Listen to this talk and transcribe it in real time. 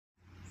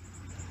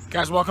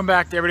Guys, welcome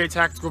back to Everyday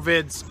Tactical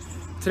Vids.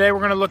 Today we're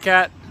going to look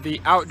at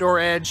the Outdoor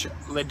Edge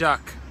Le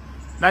Duck.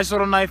 Nice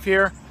little knife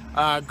here.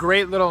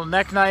 Great little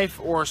neck knife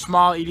or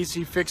small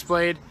EDC fixed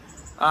blade.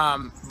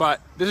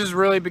 But this is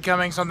really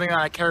becoming something that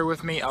I carry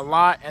with me a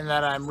lot and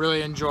that I'm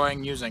really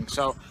enjoying using.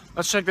 So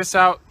let's check this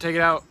out, take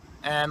it out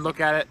and look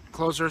at it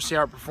closer, see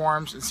how it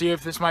performs, and see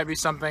if this might be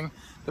something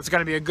that's going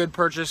to be a good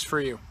purchase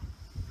for you.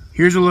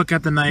 Here's a look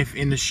at the knife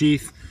in the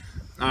sheath.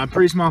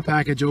 Pretty small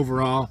package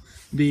overall.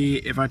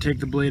 If I take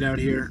the blade out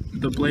here,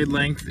 the blade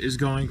length is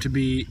going to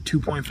be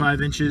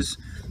 2.5 inches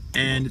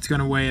and it's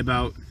going to weigh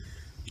about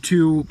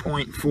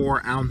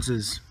 2.4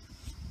 ounces.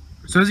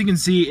 So as you can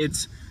see,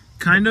 it's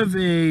kind of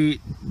a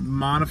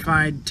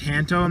modified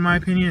Tanto in my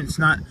opinion. It's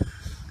not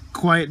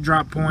quite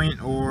drop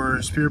point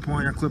or spear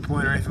point or clip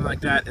point or anything like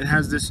that. It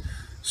has this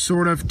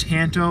sort of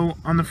Tanto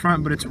on the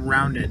front, but it's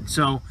rounded.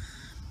 So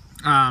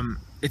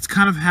it's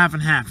kind of half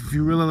and half. If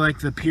you really like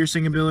the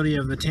piercing ability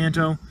of the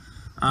Tanto,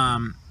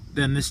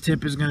 then this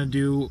tip is going to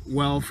do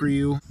well for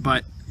you.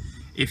 But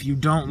if you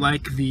don't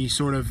like the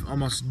sort of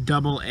almost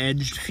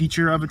double-edged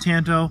feature of a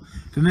Tanto,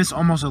 then this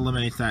almost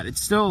eliminates that.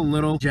 It's still a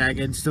little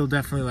jagged, still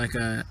definitely like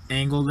a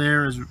angle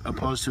there as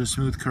opposed to a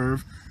smooth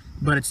curve,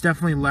 but it's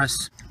definitely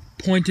less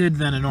pointed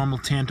than a normal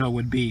Tanto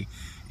would be.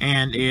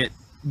 And it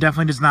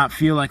definitely does not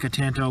feel like a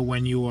Tanto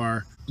when you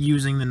are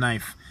using the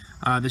knife.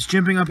 This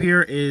jimping up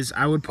here is,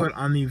 I would put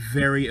on the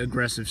very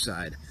aggressive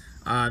side.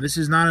 This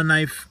is not a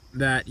knife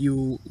that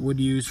you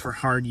would use for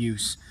hard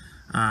use.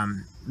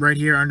 Right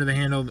here under the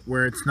handle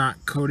where it's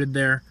not coated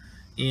there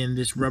in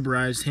this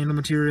rubberized handle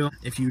material,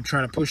 if you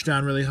try to push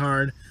down really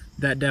hard,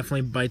 that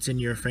definitely bites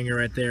into your finger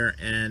right there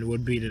and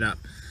would beat it up.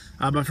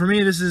 But for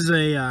me, this is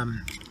a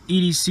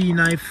EDC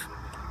knife.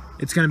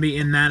 It's going to be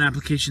in that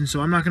application,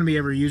 so I'm not going to be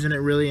ever using it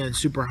really in a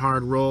super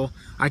hard roll.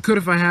 I could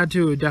if I had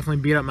to. It would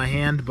definitely beat up my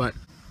hand, but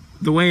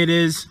the way it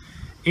is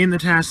in the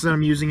tasks that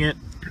I'm using it,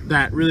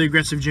 that really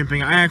aggressive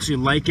jimping, I actually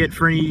like it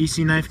for an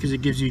EDC knife because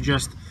it gives you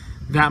just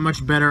that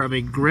much better of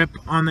a grip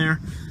on there.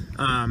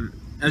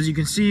 As you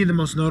can see, the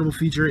most notable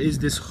feature is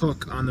this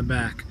hook on the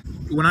back.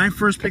 When I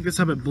first picked this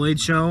up at Blade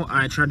Show,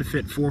 I tried to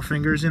fit 4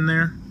 fingers in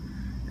there,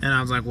 and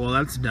I was like, well,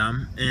 that's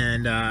dumb.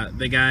 And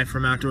the guy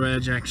from Outdoor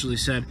Edge actually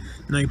said,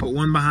 no, you put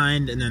 1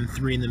 behind and then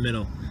 3 in the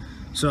middle.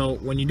 So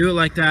when you do it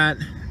like that,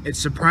 it's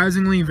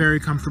surprisingly very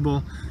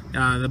comfortable.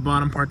 The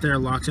bottom part there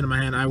locks into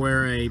my hand. I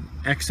wear a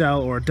XL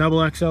or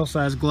double XL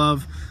size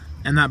glove,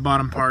 and that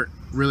bottom part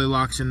really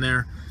locks in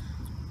there.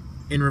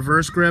 In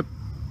reverse grip,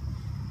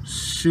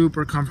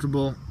 super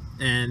comfortable.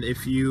 And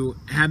if you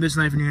have this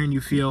knife in your hand,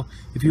 you feel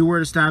if you were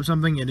to stab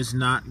something, it is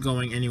not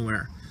going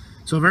anywhere.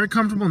 So a very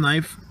comfortable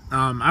knife.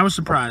 I was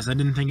surprised. I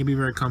didn't think it'd be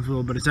very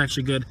comfortable, but it's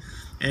actually good,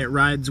 and it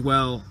rides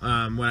well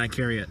when I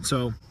carry it.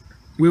 So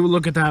we will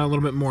look at that a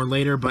little bit more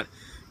later, but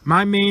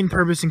my main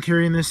purpose in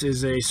carrying this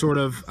is a sort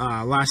of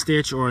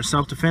last-ditch or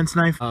self-defense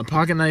knife. A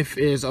pocket knife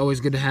is always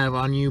good to have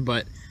on you,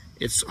 but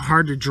it's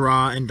hard to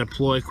draw and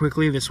deploy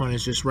quickly. This one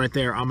is just right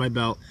there on my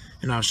belt,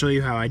 and I'll show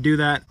you how I do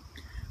that.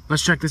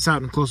 Let's check this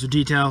out in closer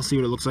detail, see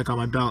what it looks like on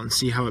my belt, and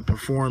see how it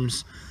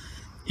performs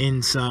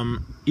in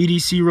some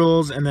EDC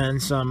rolls and then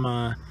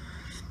some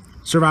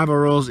survival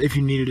rolls if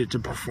you needed it to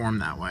perform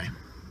that way.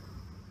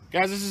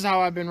 Guys, this is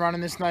how I've been running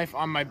this knife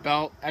on my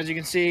belt. As you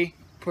can see,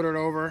 put it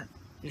over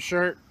your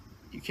shirt.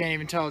 You can't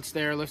even tell it's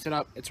there. Lift it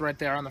up, it's right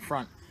there on the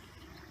front.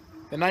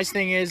 The nice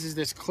thing is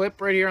this clip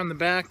right here on the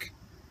back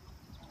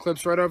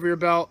clips right over your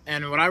belt,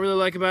 and what I really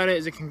like about it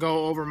is it can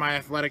go over my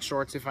athletic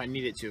shorts if I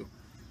need it to.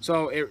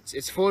 So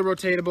it's fully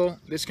rotatable.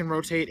 This can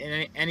rotate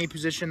in any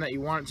position that you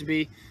want it to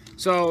be.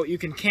 So you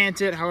can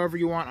cant it however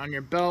you want on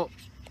your belt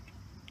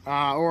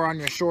or on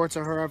your shorts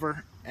or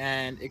wherever,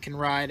 and it can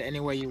ride any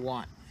way you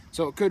want.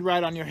 So it could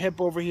ride on your hip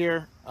over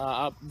here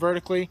up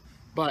vertically,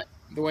 but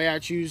the way I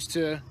choose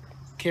to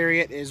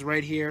carry it is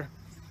right here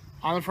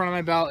on the front of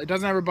my belt. It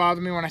doesn't ever bother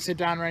me when I sit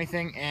down or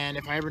anything, and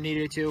if I ever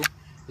needed it to,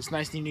 it's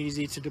nice and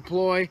easy to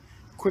deploy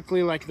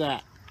quickly like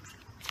that.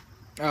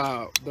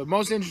 The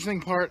most interesting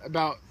part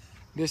about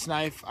this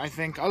knife, I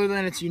think, other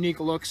than its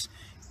unique looks,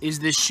 is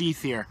this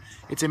sheath here.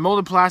 It's a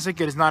molded plastic.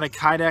 It is not a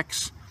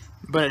Kydex,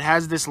 but it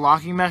has this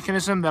locking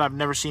mechanism that I've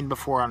never seen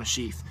before on a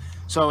sheath.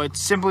 So it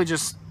simply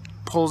just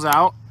pulls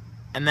out,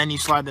 and then you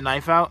slide the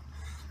knife out,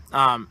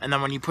 and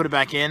then when you put it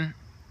back in,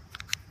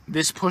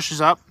 this pushes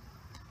up,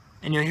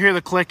 and you'll hear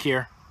the click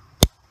here,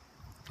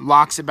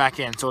 locks it back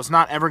in. So it's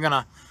not ever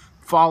gonna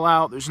fall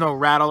out. There's no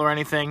rattle or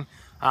anything,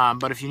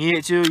 but if you need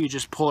it to, you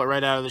just pull it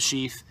right out of the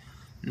sheath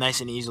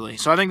nice and easily.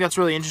 So I think that's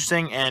really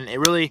interesting, and it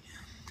really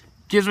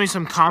gives me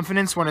some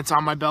confidence when it's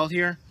on my belt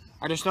here.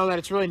 I just know that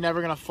it's really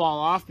never gonna fall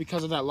off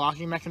because of that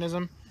locking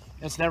mechanism.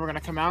 It's never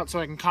gonna come out, so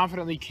I can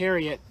confidently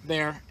carry it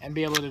there and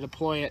be able to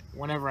deploy it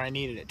whenever I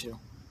needed it to.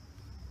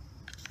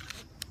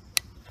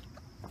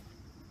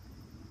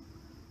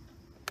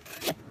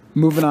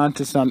 Moving on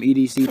to some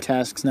EDC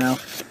tasks now.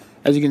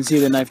 As you can see,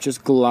 the knife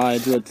just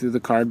glides right through the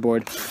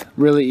cardboard.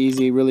 Really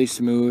easy, really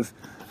smooth.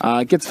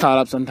 It gets caught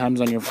up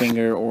sometimes on your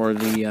finger or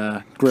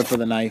the grip of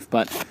the knife,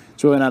 but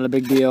It's really not a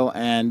big deal,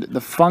 and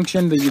the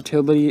function, the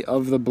utility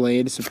of the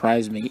blade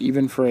surprised me.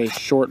 Even for a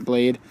short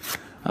blade,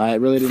 it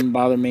really didn't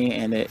bother me,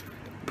 and it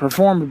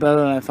performed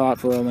better than I thought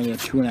for only a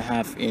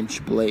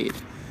 2.5-inch blade.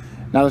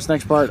 Now this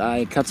next part,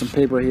 I cut some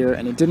paper here,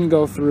 and it didn't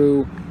go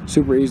through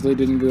super easily,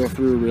 didn't go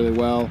through really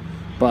well,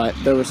 but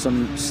there was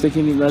some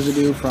sticky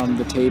residue from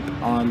the tape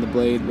on the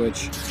blade,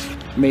 which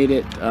made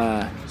it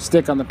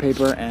stick on the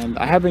paper. And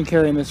I have been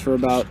carrying this for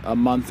about a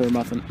month or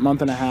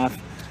month and a half,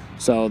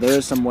 so there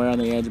is some wear on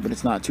the edge, but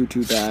it's not too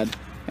bad,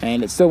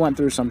 and it still went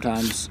through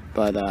sometimes,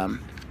 but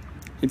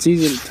it's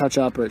easy to touch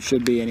up, or it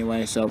should be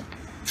anyway, so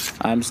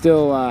I'm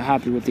still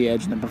happy with the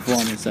edge and the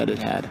performance that it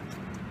had.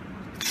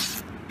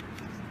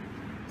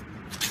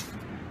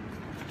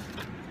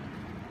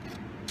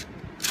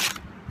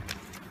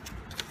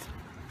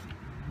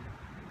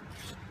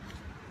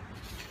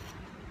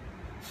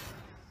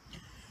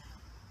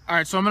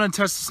 Alright, so I'm going to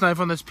test this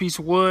knife on this piece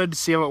of wood,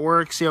 see how it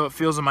works, see how it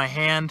feels in my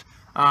hand.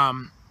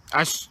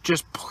 I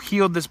just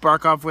peeled this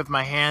bark off with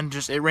my hand.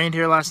 It rained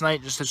here last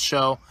night just to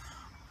show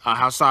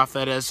how soft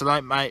that is, so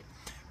that might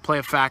play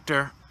a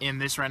factor in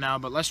this right now,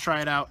 but let's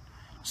try it out,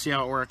 see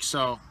how it works.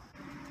 So,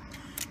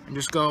 and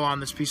just go on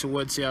this piece of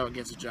wood, see how it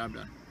gets the job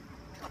done.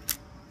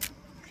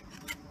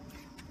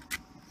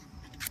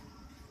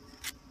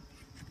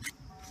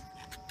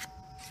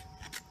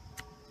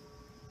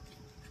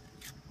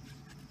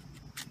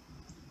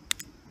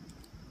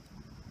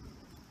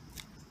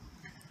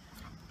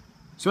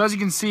 So as you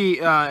can see,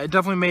 it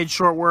definitely made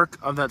short work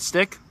of that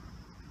stick.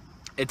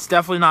 It's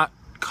definitely not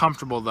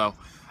comfortable though.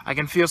 I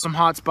can feel some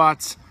hot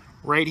spots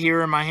right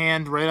here in my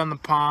hand, right on the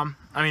palm.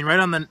 I mean,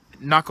 right on the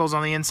knuckles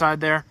on the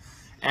inside there,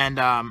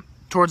 and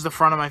towards the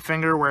front of my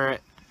finger where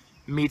it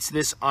meets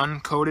this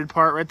uncoated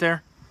part right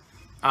there.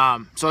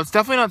 So it's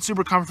definitely not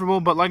super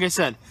comfortable, but like I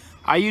said,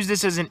 I use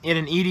this as in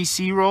an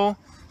EDC roll,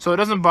 so it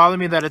doesn't bother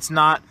me that it's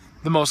not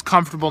the most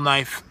comfortable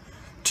knife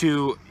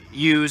to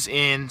use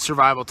in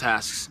survival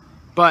tasks.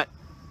 But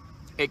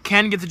it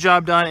can get the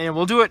job done, and it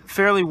will do it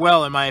fairly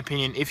well, in my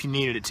opinion, if you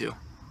needed it to.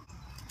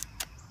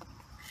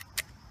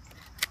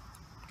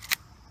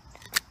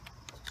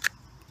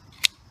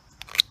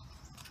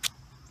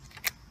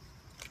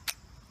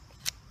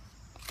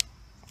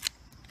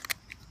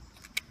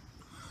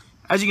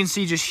 As you can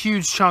see, just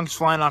huge chunks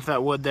flying off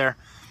that wood there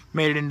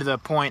made it into the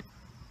point.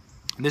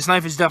 This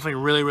knife is definitely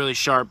really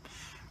sharp.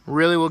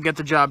 Really will get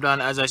the job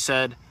done, as I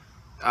said,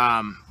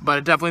 but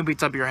it definitely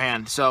beats up your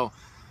hand. So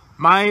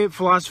my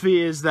philosophy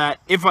is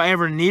that if I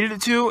ever needed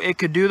it to, it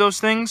could do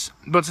those things.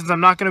 But since I'm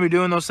not going to be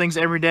doing those things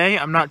every day,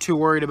 I'm not too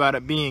worried about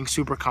it being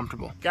super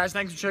comfortable. Guys,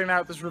 thanks for checking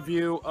out this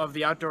review of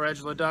the Outdoor Edge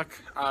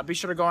LeDuc. Be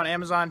sure to go on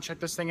Amazon, check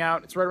this thing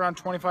out. It's right around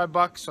 25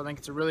 bucks, so I think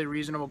it's a really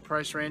reasonable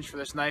price range for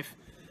this knife.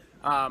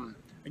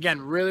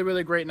 Again,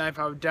 really great knife.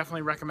 I would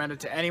definitely recommend it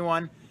to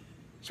anyone.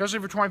 Especially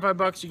for 25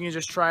 bucks, you can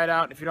just try it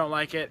out. If you don't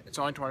like it, it's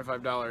only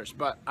 $25.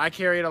 But I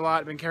carry it a lot.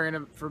 I've been carrying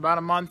it for about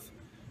a month.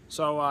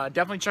 So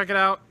definitely check it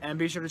out, and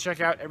be sure to check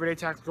out Everyday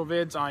Tactical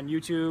Vids on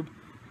YouTube,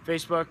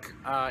 Facebook,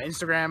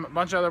 Instagram, a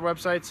bunch of other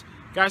websites.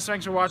 Guys,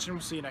 thanks for watching.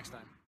 We'll see you next time.